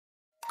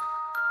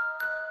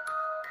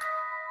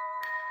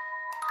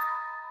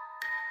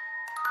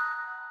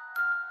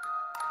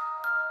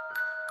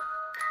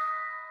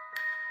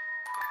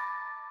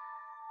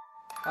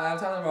Hi, I'm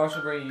Tyler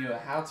Marshall bringing you a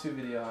how-to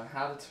video on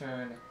how to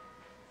turn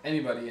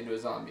anybody into a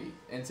zombie.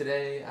 And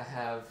today I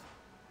have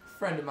a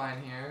friend of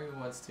mine here who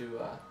wants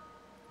to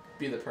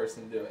be the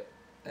person to do it.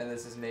 And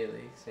this is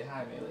Maylee. Say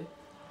hi, Maylee.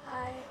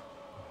 Hi.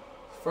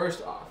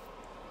 First off,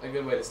 a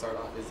good way to start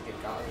off is to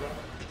get gauze wrap,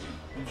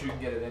 which you can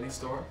get at any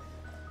store,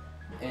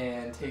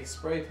 and take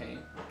spray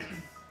paint.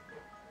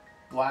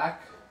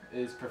 Black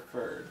is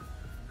preferred,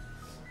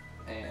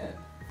 and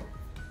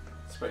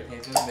spray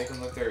paint's gonna make them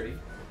look dirty.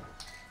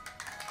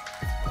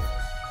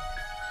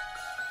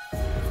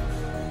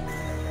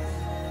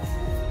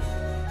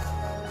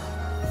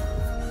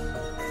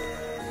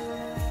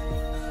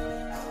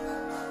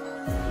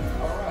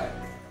 Alright,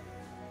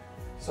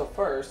 so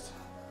first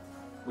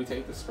we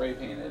take the spray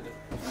painted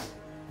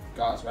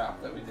gauze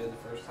wrap that we did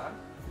the first time,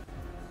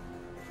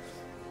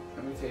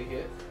 and we take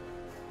it,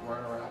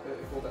 we're gonna wrap it.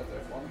 Hold that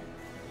there for me.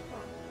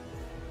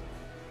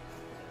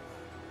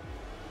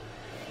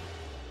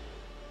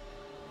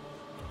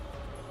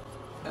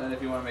 And then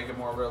if you want to make it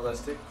more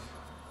realistic,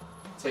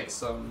 take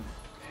some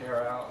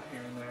hair out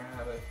here and there,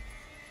 have it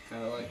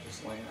kind of like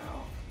just laying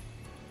out.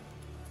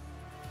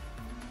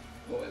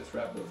 Well, let's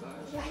wrap both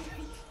eyes. Yeah,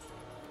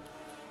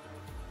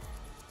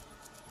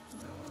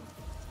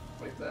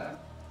 Like that.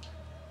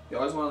 You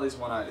always want at least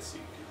one eye to see.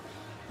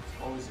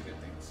 It's always a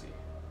good thing to see.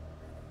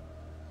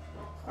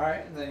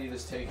 Alright, and then you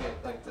just take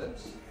it like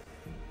this.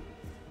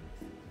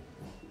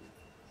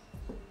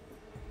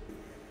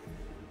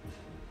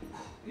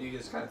 You can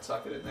just kind of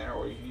tuck it in there,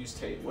 or you can use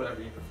tape,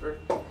 whatever you prefer.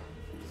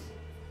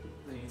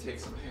 Then you take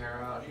some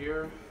hair out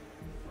here.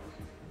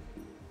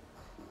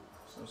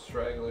 Some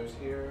stragglers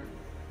here.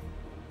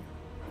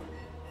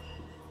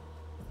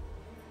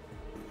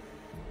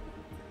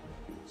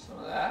 Some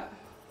of that.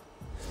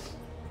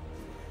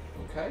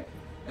 Okay,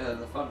 and then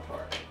the fun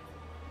part,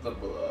 the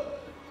blood,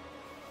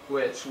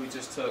 which we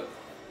just took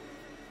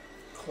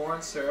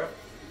corn syrup.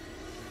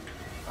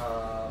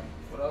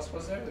 What else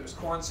was there? There was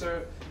corn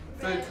syrup,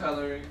 food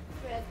coloring,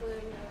 red, blue,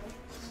 and yellow.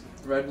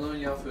 red, blue,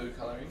 and yellow food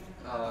coloring,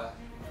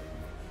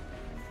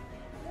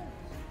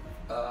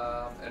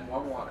 and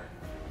warm water.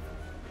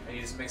 And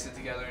you just mix it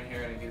together in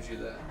here, and it gives you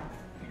the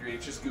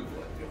ingredients. Just Google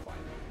it, you'll find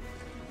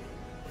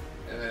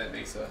it. And then it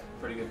makes a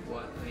pretty good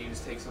blood. And then you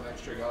just take some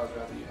extra gauze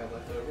wrap that you have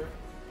left over.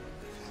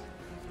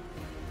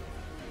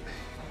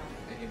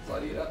 You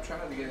bloody it up. Try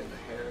not to get it in the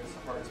hair. It's the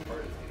hardest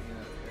part, is getting it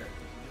out of the hair.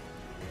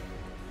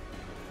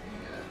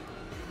 And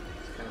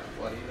just kind of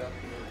bloody it up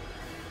here.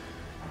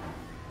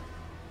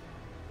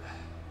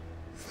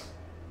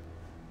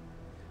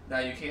 Now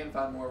you can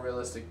find more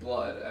realistic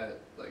blood at,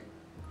 like,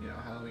 you know,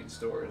 Halloween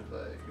stores,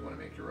 but if you want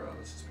to make your own,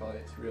 this is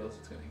probably as real as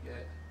it's going to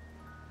get.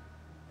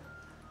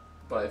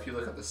 But if you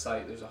look up the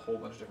site, there's a whole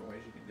bunch of different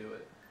ways you can do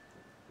it.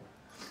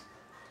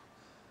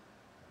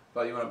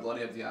 But you want to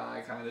bloody up the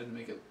eye, kind of, to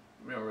make it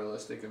real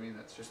realistic. I mean,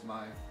 that's just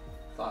my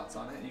thoughts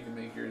on it. You can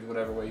make yours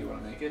whatever way you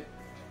want to make it.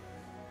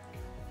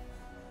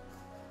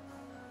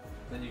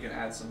 Then you can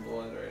add some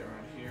blood right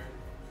around here.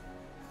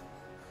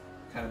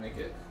 Kind of make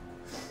it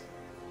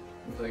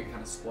look like it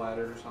kind of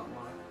splattered or something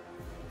on it.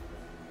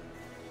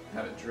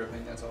 Have it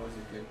dripping, that's always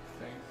a good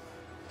thing.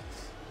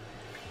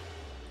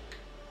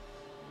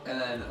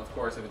 And then, of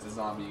course, if it's a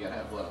zombie, you gotta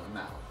have blood on the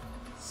mouth.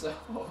 So,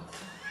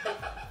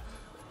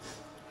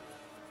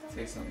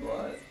 take some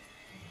blood.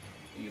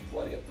 You can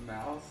bloody up the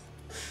mouth.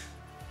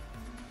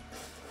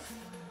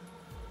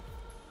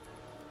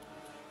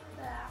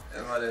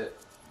 And let it,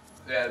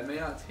 yeah, it may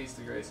not taste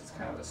the greatest, it's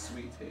kind of a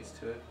sweet taste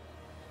to it.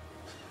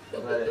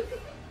 Let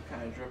it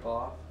kind of drip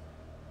off.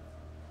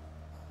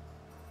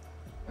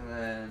 And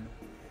then,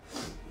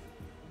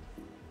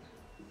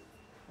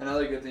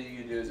 another good thing you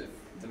can do is if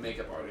the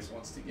makeup artist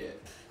wants to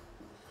get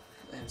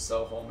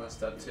himself all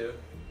messed up too,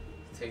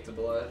 take the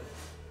blood.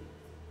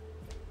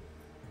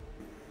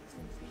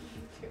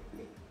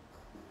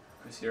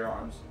 See your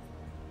arms.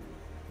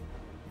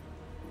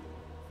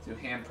 Do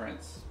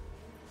handprints.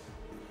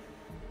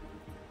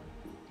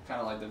 Kind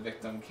of like the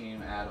victim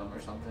came Adam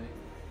or something.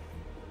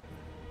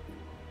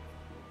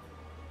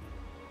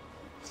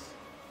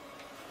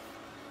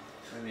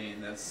 I mean,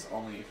 that's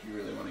only if you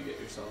really want to get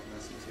yourself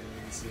messy too.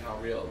 You can see how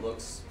real it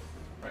looks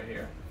right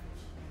here.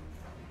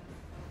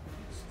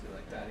 Just do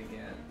like that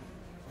again.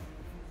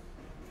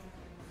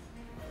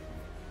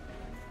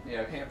 You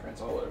have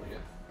handprints all over you.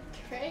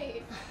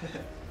 Great.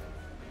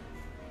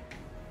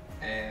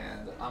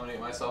 And I'm gonna get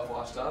myself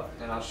washed up,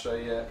 and I'll show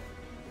you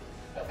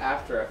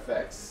after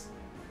effects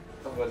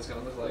of what it's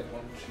gonna look like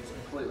when she's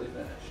completely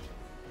finished.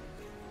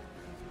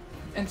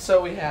 And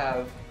so we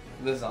have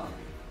the zombie.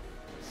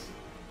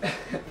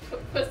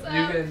 What's up?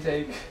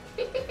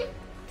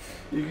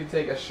 You can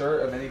take a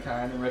shirt of any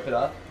kind and rip it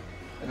up,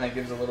 and that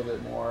gives a little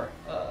bit more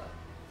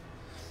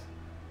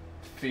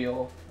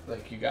feel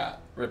like you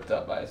got ripped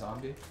up by a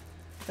zombie.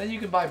 Then you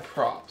can buy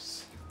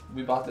props.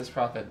 We bought this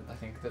prop at, I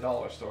think, the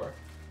dollar store.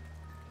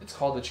 It's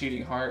called the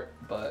Cheating Heart,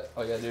 but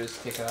all you gotta do is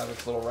take it out of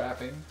its little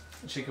wrapping,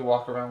 and she could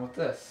walk around with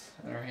this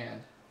in her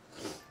hand.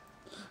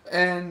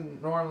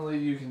 And normally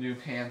you can do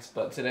pants,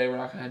 but today we're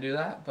not gonna do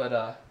that.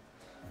 But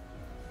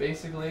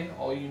Basically,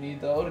 all you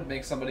need though to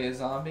make somebody a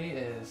zombie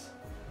is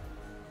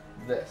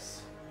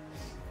this.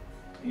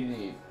 You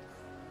need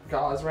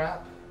gauze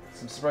wrap,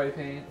 some spray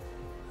paint,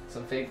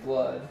 some fake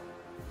blood,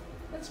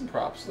 and some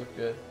props look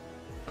good.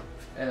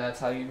 And that's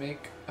how you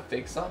make a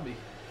fake zombie.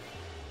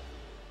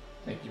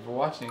 Thank you for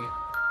watching.